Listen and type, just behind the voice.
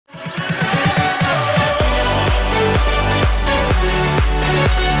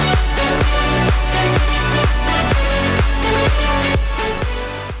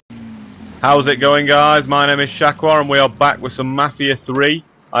How's it going, guys? My name is Shakwar and we are back with some Mafia 3.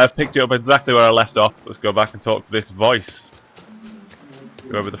 I have picked it up exactly where I left off. Let's go back and talk to this voice.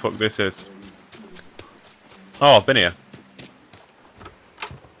 Whoever the fuck this is. Oh, I've been here.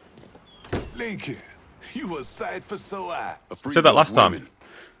 Lincoln, you a sight for sore eye. I said that last time.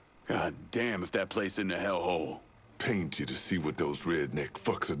 God damn if that place in the hellhole. Pains you to see what those redneck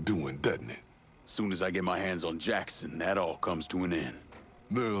fucks are doing, doesn't it? Soon as I get my hands on Jackson, that all comes to an end.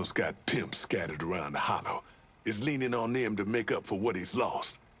 Merle's got pimps scattered around the hollow. Is leaning on them to make up for what he's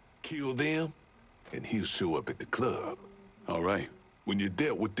lost. Kill them, and he'll show up at the club. All right. When you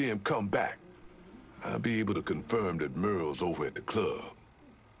dealt with them, come back. I'll be able to confirm that Merle's over at the club.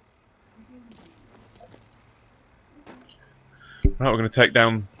 Right, we're going to take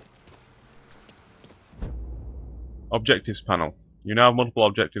down Objectives panel. You now have multiple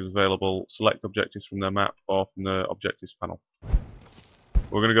objectives available. Select objectives from the map or from the Objectives panel.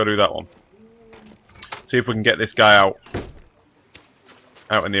 We're going to go do that one. See if we can get this guy out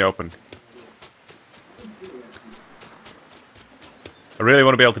in the open. I really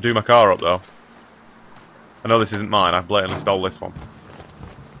want to be able to do my car up though. I know this isn't mine, I blatantly stole this one.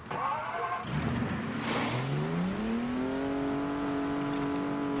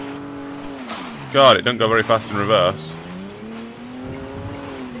 God, it don't go very fast in reverse.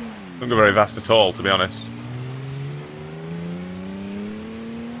 Don't go very fast at all, to be honest.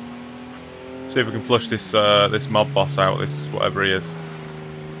 See if we can flush this this mob boss out, this whatever he is.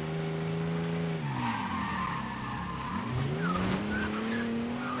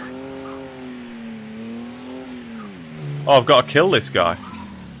 Oh, I've got to kill this guy.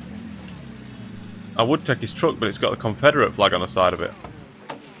 I would take his truck, but it's got the Confederate flag on the side of it.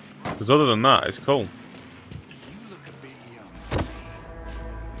 Because other than that, it's cool.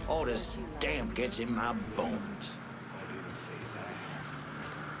 All this damn gets in my bones.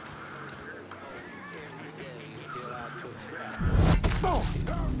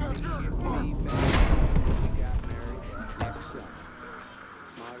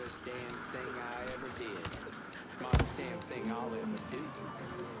 Smartest damn thing I ever did. Smartest damn thing I'll ever do.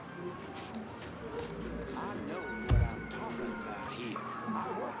 I know what I'm talking about here. I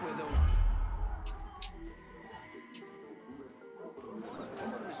work with those.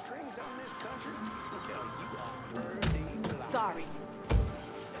 Pulling the strings on this country until you are earning life. Sorry.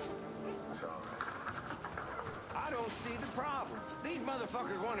 I don't see the problem. These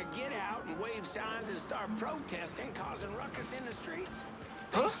motherfuckers want to get out and wave signs and start protesting, causing ruckus in the streets.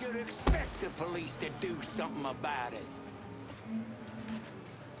 They should expect the police to do something about it.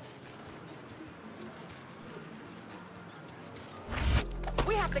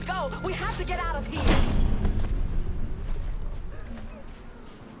 We have to go. We have to get out of here.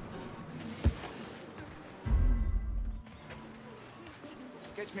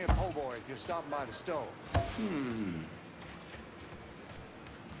 Catch me a po' boy if you're stopping by the stove.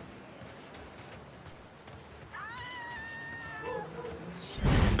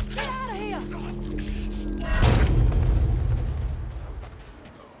 Get out of here.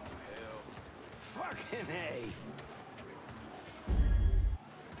 Fucking A.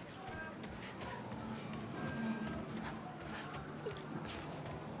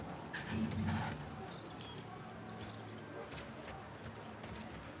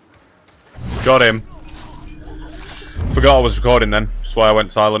 Got him. Forgot I was recording then. That's why I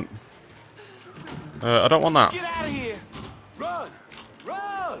went silent. I don't want that. Get out of here! Run!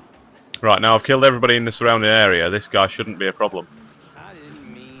 Run! Right, now I've killed everybody in the surrounding area. This guy shouldn't be a problem. I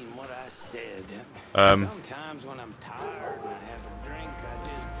didn't mean what I said. Um, Sometimes when I'm tired and I have a drink, I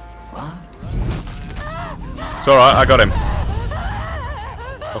just... It's alright, I got him.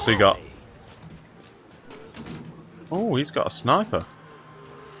 What's he got? Oh, he's got a sniper.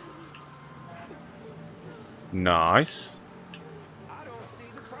 Nice. I don't see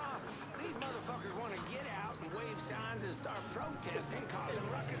the problem. These motherfuckers want to get out and wave signs and start protesting, causing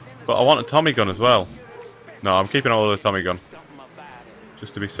ruckus in the... But I want a Tommy gun as well. No, I'm keeping all of the Tommy gun. Something about it.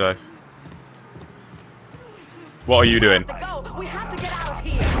 Just to be safe. What are you doing? We have to go. We have to get out of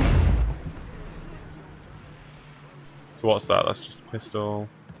here. So what's that? That's just a pistol.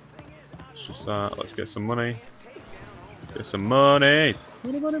 It's just that. Let's get some money. Get some money.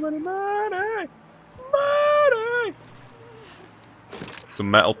 Money, money, money, money. Money. Some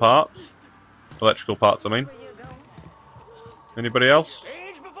metal parts. Electrical parts, I mean. Anybody else?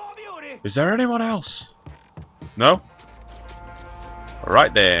 Age before beauty. Is there anyone else? No?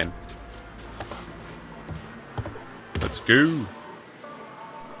 Alright then. Let's go.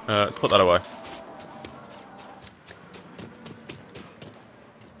 Let's put that away.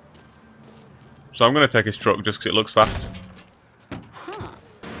 So I'm going to take his truck just because it looks fast.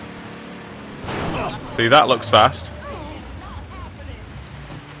 See, that looks fast.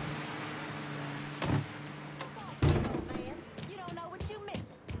 You don't know what you missing.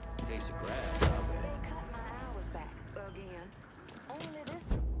 Case of crab, I bet. They cut my hours back again. Only this.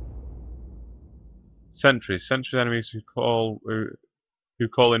 Sentries. Sentries enemies who call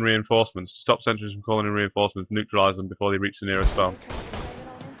in reinforcements. To stop sentries from calling in reinforcements, neutralize them before they reach the nearest foe.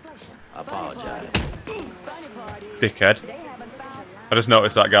 I apologize. Dickhead. I just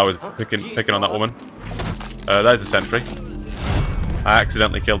noticed that guy was picking on that woman. There's a sentry. I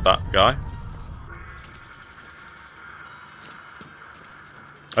accidentally killed that guy.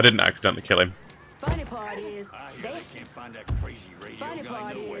 I didn't accidentally kill him. Funny part is, They can't find that crazy radio funny guy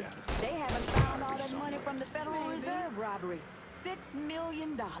part nowhere. is, they haven't found all that money from the Federal Reserve robbery. $6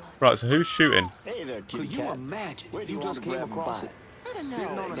 million. Right, so who's shooting? Hey there, kitty Could you cat. imagine Where if do you you just want to came grab across and it? I don't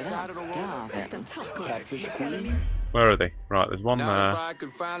Sitting know, on the but side of the road. That's the tough part. Catfish You telling queen. me? Where are they? Right, there's one Now, if there. I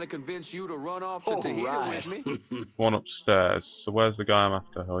could finally convince you to run off to All Tahiti right. with me, One upstairs. So where's the guy I'm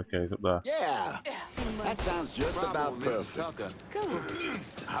after? Oh, okay, he's up there. Yeah, that sounds just Bravo, about Mrs. perfect.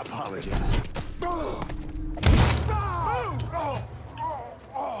 Tucker. I apologize.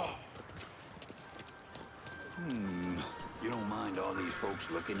 You don't mind all these folks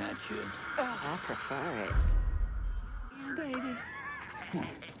looking at you? I prefer it. Baby.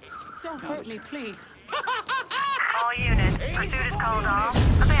 Don't hurt me, please. All units, pursuit is called off.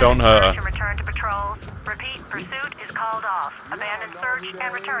 Abandon Don't hurt search her. and return to patrol. Repeat, pursuit is called off. Abandon search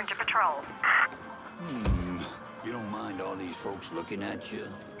and return to patrol. You don't mind all these folks looking at you?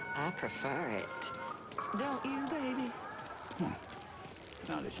 I prefer it. Don't you, baby?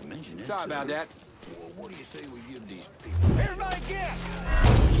 Now that you mention it. Sorry about that. Well, what do you say we give these people? Everybody get!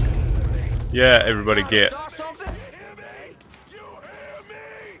 Yeah, everybody get. Start something?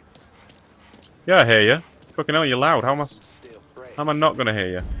 Yeah, I hear you. Fucking hell, you're loud. How am I not gonna hear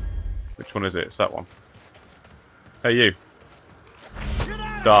you? Which one is it? It's that one. Hey, you.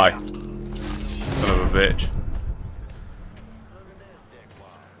 Die. Son of a bitch.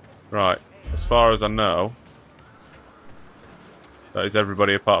 Right. As far as I know, that is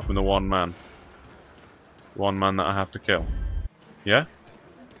everybody apart from the one man. One man that I have to kill. Yeah?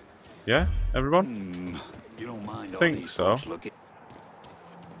 Yeah? Everyone? You don't mind all Think these so. folks looking.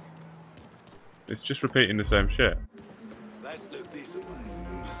 It's just repeating the same shit. Let's look this way.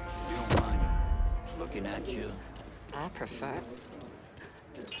 You don't mind looking at you? I prefer.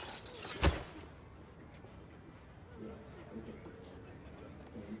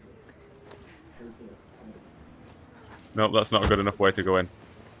 Nope, that's not a good enough way to go in.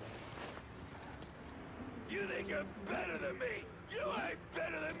 You think you're better than me? You ain't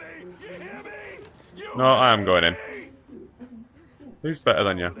better than me. You hear me? You No, I am going in. Who's better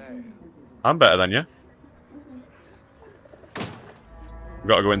than you? I'm better than you. We've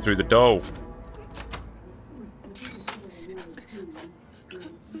got to go in through the door.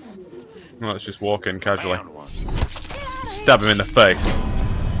 Let's just walk in casually. Found one. Stab him in the face.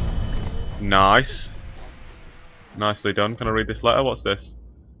 Nice. Nicely done. Can I read this letter? What's this?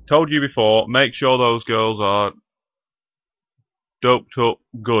 Told you before, make sure those girls are doped up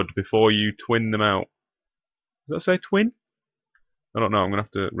good before you twin them out. Does that say twin? I don't know. I'm gonna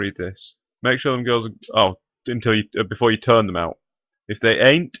have to read this. Make sure them girls are, until you before you turn them out. If they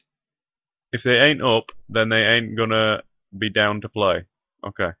ain't up, then they ain't gonna be down to play.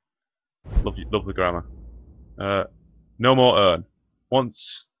 Okay. Love the grammar. No more earn.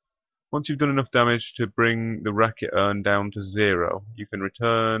 Once you've done enough damage to bring the racket earn down to 0, you can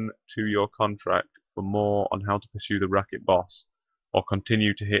return to your contract for more on how to pursue the racket boss, or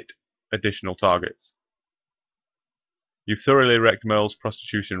continue to hit additional targets. You've thoroughly wrecked Merle's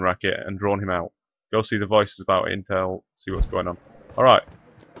prostitution racket and drawn him out. Go see the voices about intel, see what's going on. Alright.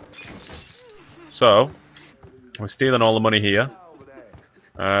 So, we're stealing all the money here.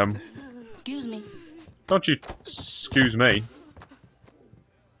 Excuse me. Don't you excuse me.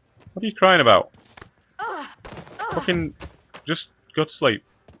 What are you crying about? Fucking just go to sleep.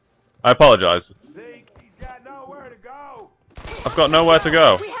 I apologise. I've got nowhere to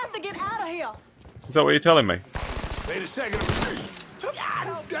go. We have to get out of here. Is that what you're telling me? Wait a second.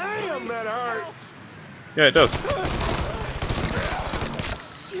 Damn, that hurts. Yeah, it does.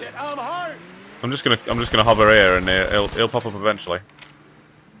 Shit, I'm hurt. I'm just gonna hover here and he'll pop up eventually.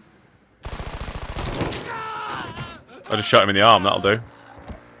 I just shot him in the arm. That'll do.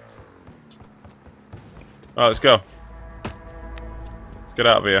 Alright, let's go. Let's get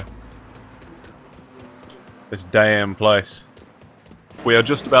out of here. This damn place. We are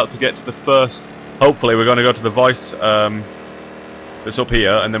just about to get to the first. Hopefully, we're going to go to the voice that's up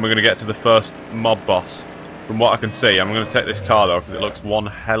here, and then we're going to get to the first mob boss. From what I can see, I'm going to take this car though, because it looks one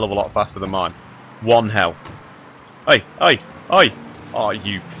hell of a lot faster than mine. 1 health. Hey, hey, hey! Oh,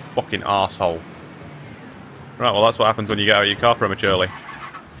 you fucking arsehole. Right, well that's what happens when you get out of your car prematurely.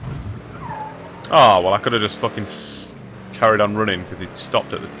 Oh, well I could have just fucking carried on running because he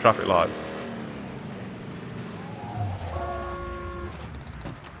stopped at the traffic lights.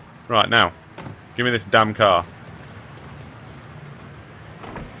 Right, now. Give me this damn car.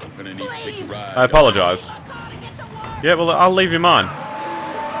 I'm gonna need to take a ride. I apologise. Yeah, well I'll leave you mine.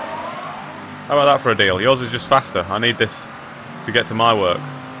 How about that for a deal? Yours is just faster. I need this to get to my work.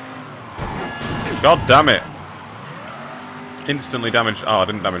 God damn it! Instantly damaged. Oh, I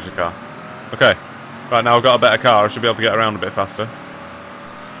didn't damage the car. Okay. Right, now I've got a better car. I should be able to get around a bit faster.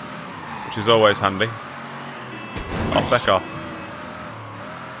 Which is always handy. Oh, feck off.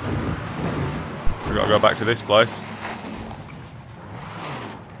 We've got to go back to this place.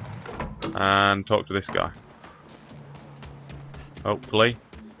 And talk to this guy. Hopefully.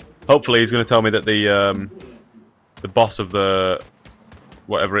 Hopefully he's going to tell me that the boss of the...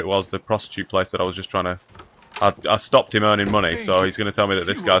 whatever it was, the prostitute place that I was just trying to... I stopped him earning money, so he's going to tell me that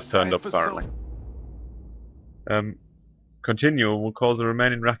this guy's turned up, apparently. Continue will cause the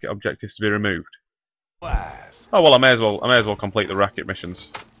remaining racket objectives to be removed. Oh well, I may as well complete the racket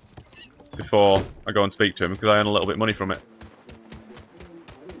missions before I go and speak to him, because I earn a little bit of money from it.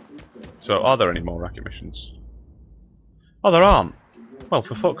 So, are there any more racket missions? Oh, there aren't. Well,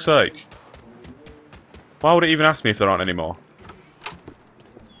 for fuck's sake. Why would it even ask me if there aren't any more?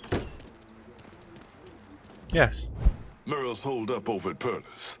 Yes. Merle's holed up over at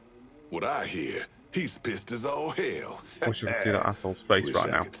Perla's. What I hear, he's pissed as all hell. Wish I could see that asshole's face Wish right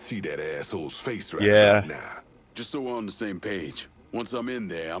I now. could see that asshole's face right Yeah. about now. Just so we're on the same page. Once I'm in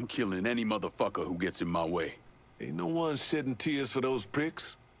there, I'm killing any motherfucker who gets in my way. Ain't no one shedding tears for those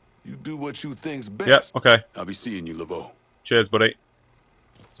pricks. You do what you think's best. Yep, okay. I'll be seeing you, Laveau. Cheers, buddy.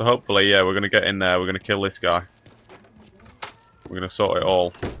 So hopefully, yeah, we're going to get in there, we're going to kill this guy. We're going to sort it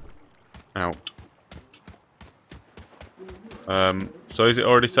all out. So is it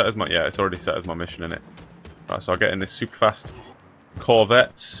already set as my... yeah, it's already set as my mission, innit? Right, so I'll get in this super fast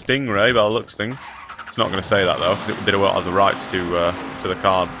Corvette Stingray, by the looks of things. It's not going to say that though, because they won't have the rights to the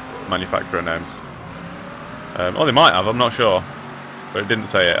car manufacturer names. Oh, they might have, I'm not sure. But it didn't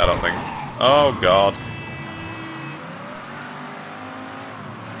say it, I don't think. Oh, God.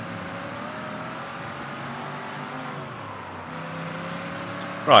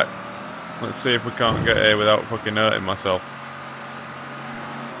 Right. Let's see if we can't get here without fucking hurting myself.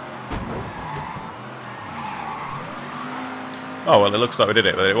 Oh, well, it looks like we did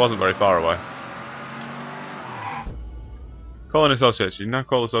it, but it wasn't very far away. Calling associates. You now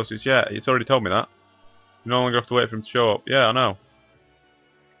call associates. Yeah, it's already told me that. You no longer have to wait for him to show up. Yeah, I know.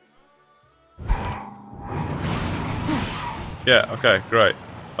 Yeah, okay, great.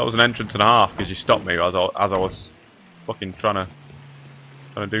 That was an entrance and a half because you stopped me as I was fucking trying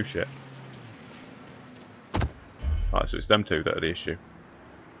to do shit. Right, so it's them two that are the issue.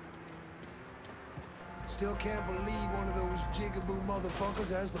 Still can't believe one of those jigaboo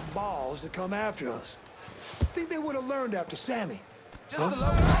motherfuckers has the balls to come after us. Think they would have learned after Sammy. Just the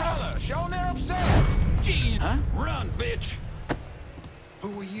local color, showing they're upset. Jeez, huh? Run, bitch.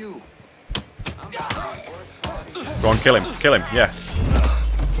 Who are you? Go on, kill him, yes.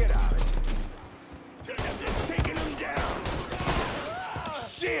 Get out. Taking him down.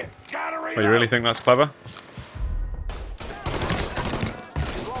 Shit, gotta reload. Oh, you really think that's clever?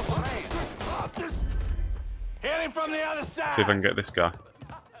 Hit him from the other side. See if I can get this guy.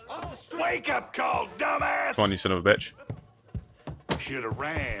 Wake up call, dumbass. Come on, you son of a bitch. Should have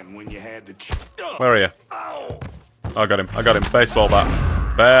ran when you had the. Where are you? Oh. I got him. Baseball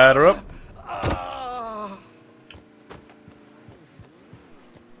bat. Batter up.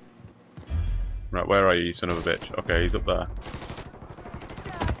 Right, where are you son of a bitch? Okay, he's up there.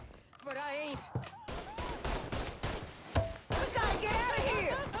 But I ain't. We gotta get out of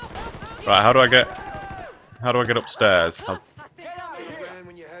here. Right, how do I get upstairs? Ran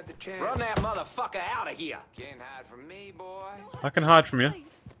when you had the chance. Run that motherfucker out of here. Can't hide from me, boy. I can hide from you.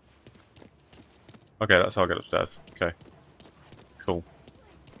 Okay, that's how I get upstairs. Okay. Cool.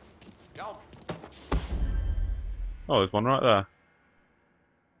 Go. Oh, there's one right there.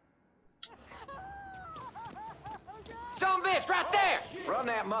 Some bitch right there. Run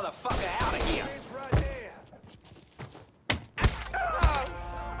that motherfucker out of here. It's right there.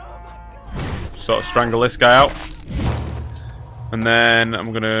 Sort of strangle this guy out. And then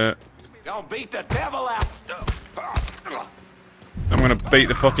I'm gonna Beat the devil out. beat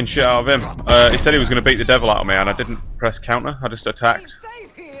the fucking shit out of him. He said he was gonna beat the devil out of me and I didn't press counter, I just attacked.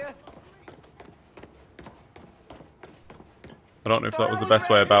 Safe here. I don't know if that was the best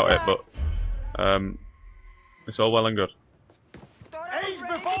way about it, but It's all well and good. Age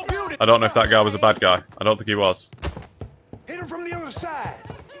before beauty. I don't know if that guy was a bad guy. I don't think he was. Hit him from the other side.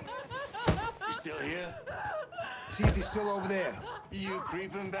 You still here? See if he's still over there. You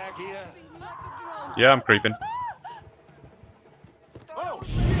creeping back here? Yeah, I'm creeping. Oh,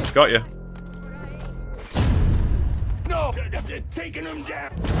 shit! Got you. No! They're taking him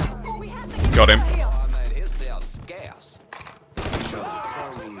down! Got him. Oh, man, his cell's scarce.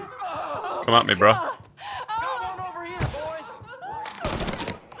 Come at me, bro. Come on over here, boys!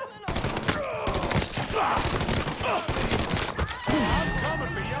 I'm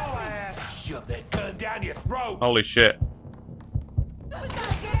coming for your ass! Shove that gun down your throat! Holy shit. We gotta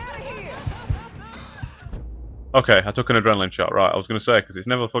get out of here. Okay, I took an adrenaline shot. Right, I was going to say, because it's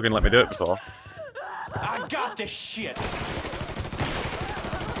never fucking let me do it before. I got this shit!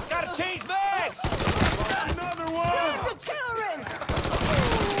 Gotta change bags! Another one! The children.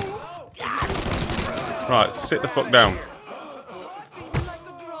 Right, sit the fuck down. Like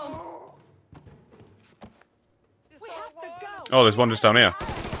a drum. We have to go. Oh, there's one just down here.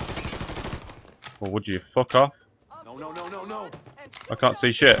 Well, would you fuck off? No, no, no, no, no! I can't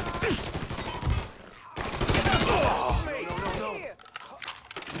see shit.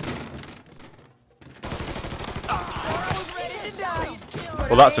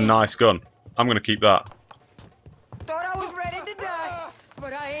 Well, that's a nice gun. I'm going to keep that. Thought I was ready to die,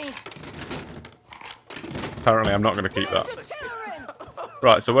 but I ain't. Apparently, I'm not going to keep that. The children.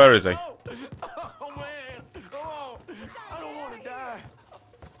 Right, so where is he? Oh, man! Oh, I don't want to die!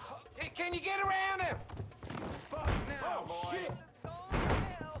 Hey, can you get around him? Fuck now, boy! Shit!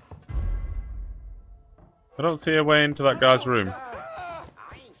 I don't see a way into that guy's room. I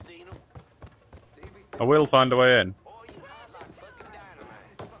ain't seen him. I will find a way in, Boy, you hide like fucking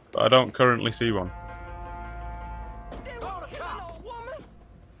dynamite. but I don't currently see one. They were killing a woman.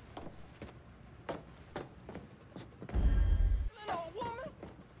 Killing a woman.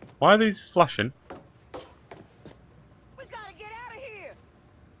 Why are these flashing? We gotta get out of here.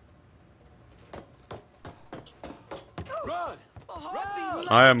 Run! A heartbeat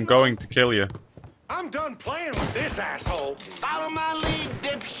like I a am drum. going to kill you. I'm done playing with this asshole. Follow my lead,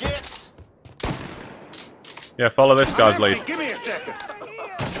 dipshits. Yeah, follow this guy's lead. Give me a second. Out of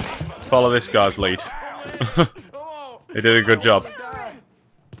here. Follow this guy's lead. He did a good job.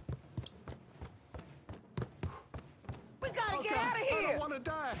 We gotta get out of here. want to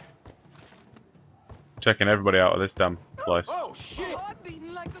die. Checking everybody out of this damn place. Oh shit! Heart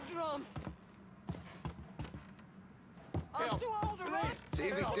beating like a drum. I'm too old to run. See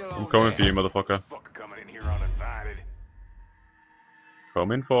if he's still I'm coming for you, motherfucker. Fucker coming in here uninvited.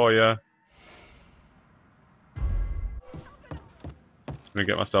 Coming for you. Let me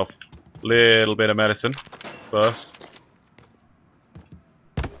get myself a little bit of medicine first.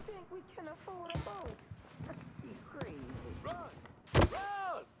 You think we can afford a boat? You crazy. Run!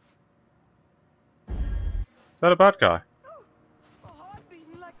 Run! Is that a bad guy? A heart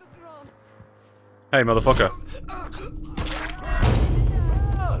beating like a drum. Hey, motherfucker.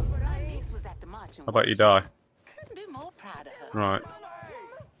 But I ain't. Niece was at the march and How about you die? couldn't be more proud of her. Right.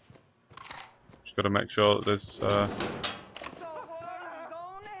 Just gotta make sure that there's, So I'm going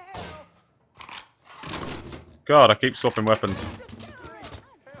to hell. God, I keep swapping weapons.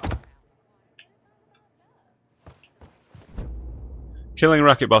 Killing a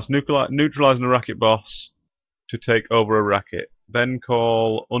racket boss. Neutralizing a racket boss to take over a racket. Then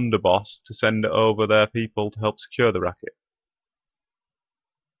call underboss to send over their people to help secure the racket.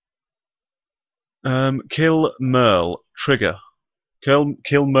 Kill Merle. Trigger. Kill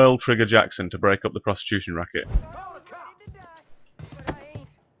Merle Trigger Jackson to break up the prostitution racket. Ready to die, but I ain't.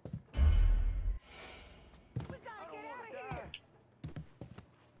 We gotta get out of here.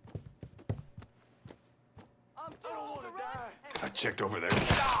 I'm too old to run. I checked over there.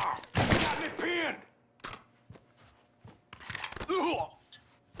 Ah! Got me pinned!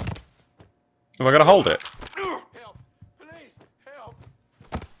 Have I got to hold it? Help! Please, help!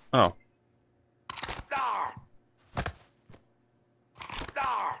 Oh. Ah!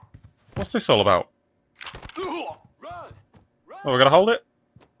 Ah! What's this all about? Run! Oh, we got to hold it?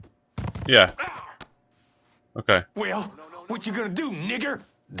 Yeah. Okay. Well, what you gonna do, nigger?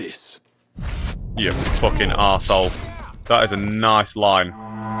 This. You fucking arsehole. That is a nice line.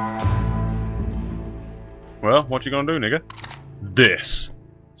 Well, what you gonna do, nigger? This.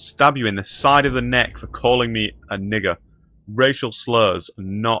 Stab you in the side of the neck for calling me a nigger. Racial slurs are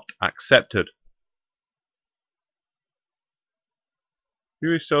not accepted.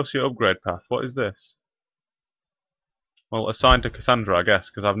 View associate upgrade path. What is this? Well, assigned to Cassandra, I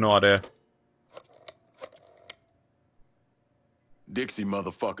guess, because I've no idea. Dixie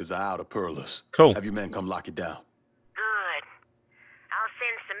motherfuckers are out of Perlas. Cool. Have your men come lock it down. Good. I'll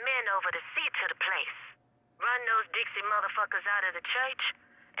send some men over to see to the place. Run those Dixie motherfuckers out of the church,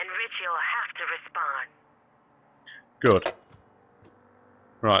 and Richie'll have to respond. Good.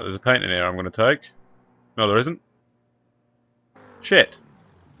 Right, there's a painting here I'm going to take. No, there isn't. Shit.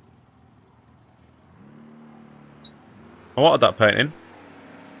 I wanted that painting.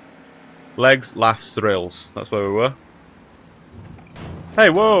 Legs, laughs, thrills. That's where we were. Hey,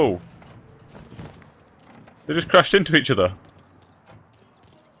 whoa! They just crashed into each other.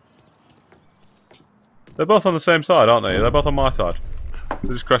 They're both on the same side, aren't they? They're both on my side.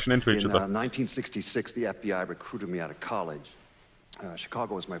 They're just crashing into each other. In 1966, the FBI recruited me out of college.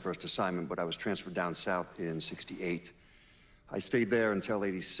 Chicago was my first assignment, but I was transferred down south in '68. I stayed there until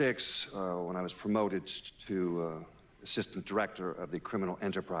 '86, when I was promoted to assistant director of the criminal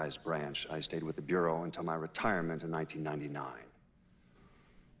enterprise branch. I stayed with the Bureau until my retirement in 1999.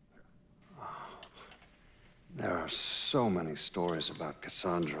 There are so many stories about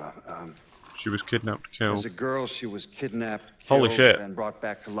Cassandra. She was kidnapped, killed. As a girl, she was kidnapped, Holy killed, shit. and brought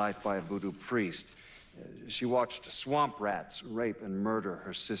back to life by a voodoo priest. She watched swamp rats rape and murder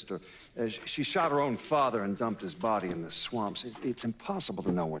her sister. She shot her own father and dumped his body in the swamps. It's impossible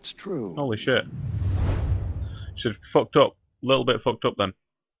to know what's true. Holy shit. She's fucked up. A little bit fucked up then.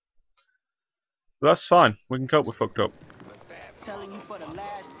 But that's fine. We can cope with fucked up. Telling you for the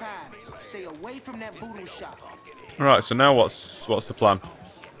last time, stay away from that voodoo shop. Right, so now what's the plan?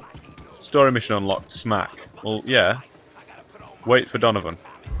 Story mission unlocked. Smack. Well, yeah. Wait for Donovan.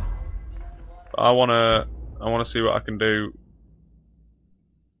 But I wanna see what I can do.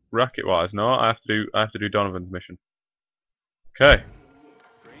 Racket-wise, no. I have to do Donovan's mission. Okay.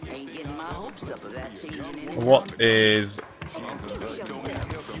 Ain't getting my hopes up of that changing anytime What soon. is?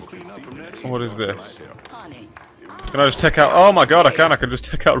 What is this? Can I just take out? Oh my god, I can! I can just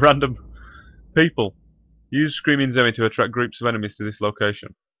take out random people. Use Screaming Zemi to attract groups of enemies to this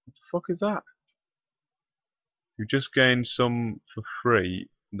location. What the fuck is that? You just gained some for free.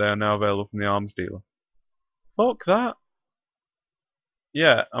 They are now available from the arms dealer. Fuck that.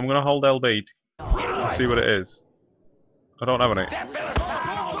 Yeah, I'm gonna hold LB to see what it is. I don't have any.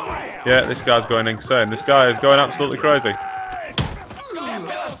 Yeah, this guy's going insane. This guy is going absolutely crazy.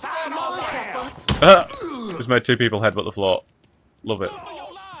 Just made two people headbutt the floor. Love it.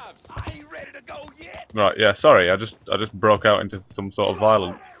 Right, yeah, sorry, I just broke out into some sort of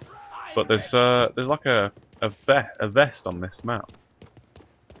violence. But there's like a vest on this map.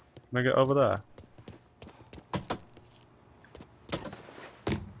 Can I get over there?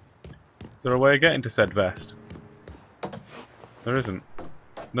 Is there a way of getting to said vest? There isn't.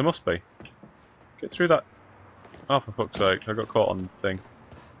 There must be. Get through that. Oh, for fuck's sake, I got caught on the thing.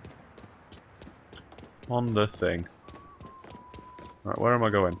 On the thing. Right, where am I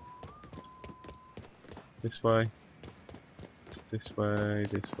going? This way. This way,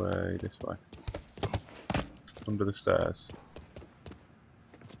 this way, this way. Under the stairs.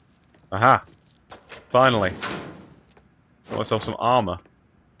 Aha! Finally! Got myself some armour.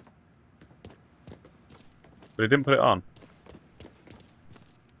 But he didn't put it on.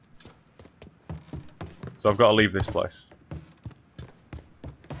 So I've got to leave this place.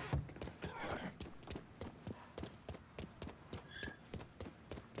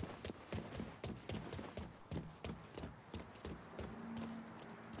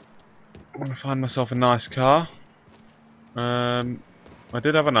 I want to find myself a nice car. I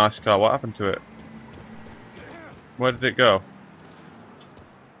did have a nice car. What happened to it? Where did it go?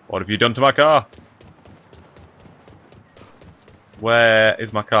 What have you done to my car? Where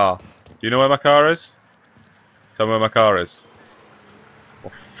is my car? Do you know where my car is? Tell me where my car is.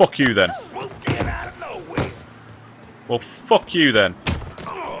 Well, fuck you then. Well, fuck you then.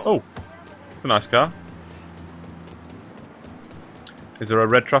 Oh, it's a nice car. Is there a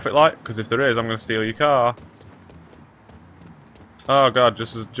red traffic light? Because if there is, I'm going to steal your car. Oh god,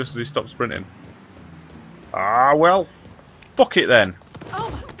 just as he stopped sprinting. Ah, well, fuck it then. Oh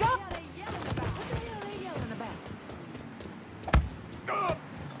my God! What are they yelling about?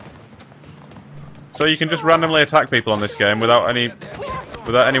 So you can just randomly attack people on this game without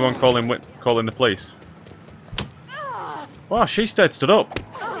anyone calling the police. Wow, she stayed stood up.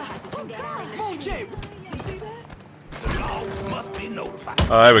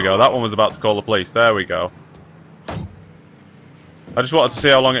 Oh, there we go. That one was about to call the police. There we go. I just wanted to see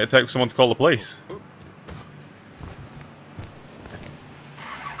how long it would take for someone to call the police.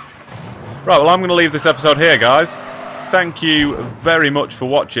 Right, well, I'm going to leave this episode here, guys. Thank you very much for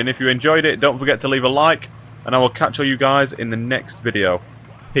watching. If you enjoyed it, don't forget to leave a like, and I will catch all you guys in the next video.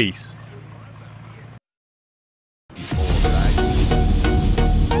 Peace.